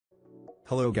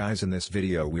Hello guys, in this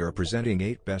video we are presenting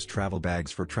 8 best travel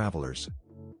bags for travelers.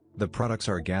 The products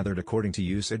are gathered according to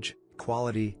usage,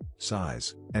 quality,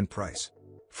 size, and price.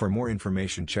 For more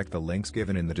information check the links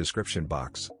given in the description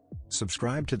box.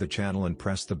 Subscribe to the channel and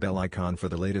press the bell icon for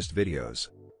the latest videos.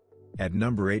 At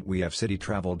number 8 we have City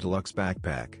Travel Deluxe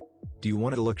Backpack. Do you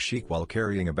want to look chic while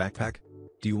carrying a backpack?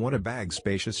 Do you want a bag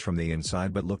spacious from the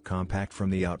inside but look compact from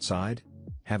the outside?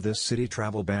 Have this City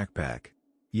Travel Backpack.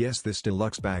 Yes, this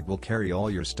deluxe bag will carry all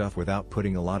your stuff without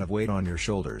putting a lot of weight on your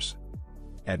shoulders.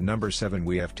 At number 7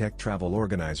 we have Tech Travel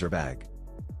Organizer Bag.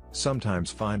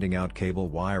 Sometimes finding out cable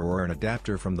wire or an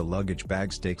adapter from the luggage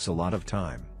bags takes a lot of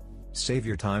time. Save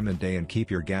your time and day and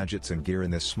keep your gadgets and gear in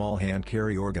this small hand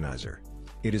carry organizer.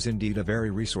 It is indeed a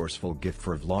very resourceful gift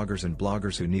for vloggers and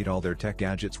bloggers who need all their tech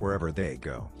gadgets wherever they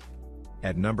go.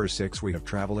 At number 6 we have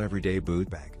Travel Everyday Boot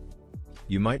Bag.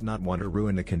 You might not want to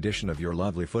ruin the condition of your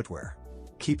lovely footwear.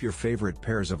 Keep your favorite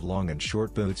pairs of long and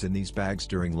short boots in these bags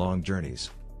during long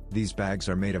journeys. These bags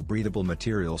are made of breathable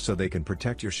material so they can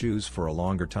protect your shoes for a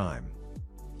longer time.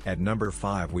 At number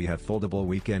 5 we have Foldable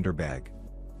Weekender Bag.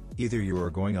 Either you are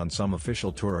going on some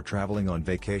official tour or traveling on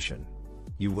vacation.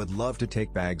 You would love to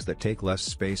take bags that take less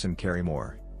space and carry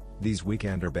more. These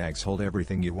weekender bags hold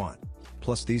everything you want.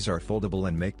 Plus these are foldable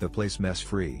and make the place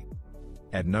mess-free.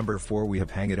 At number 4 we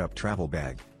have Hang It Up Travel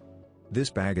Bag. This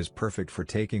bag is perfect for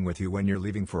taking with you when you're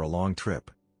leaving for a long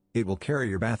trip. It will carry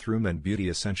your bathroom and beauty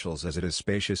essentials as it is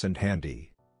spacious and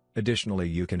handy. Additionally,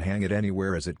 you can hang it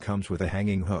anywhere as it comes with a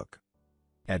hanging hook.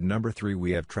 At number 3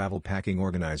 we have Travel Packing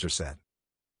Organizer Set.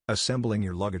 Assembling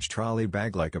your luggage trolley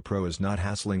bag like a pro is not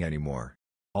hassling anymore.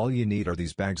 All you need are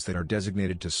these bags that are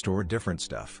designated to store different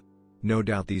stuff. No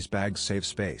doubt these bags save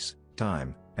space,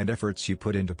 time, and efforts you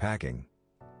put into packing.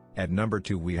 At number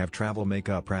 2 we have Travel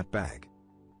Makeup Wrap Bag.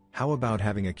 How about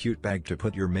having a cute bag to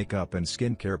put your makeup and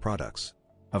skincare products?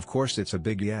 Of course it's a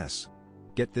big yes.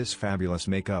 Get this fabulous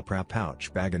makeup wrap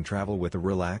pouch bag and travel with a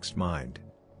relaxed mind.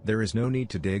 There is no need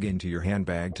to dig into your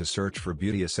handbag to search for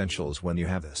beauty essentials when you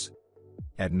have this.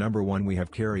 At number 1 we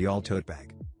have Carry All Tote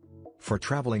Bag. For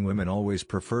traveling, women always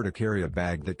prefer to carry a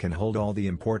bag that can hold all the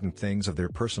important things of their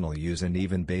personal use and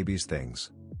even babies'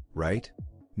 things. Right?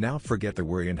 Now forget the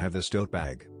worry and have this tote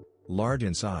bag. Large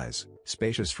in size,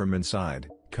 spacious from inside,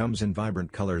 comes in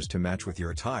vibrant colors to match with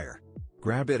your attire.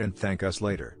 Grab it and thank us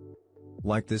later.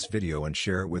 Like this video and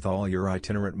share it with all your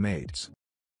itinerant mates.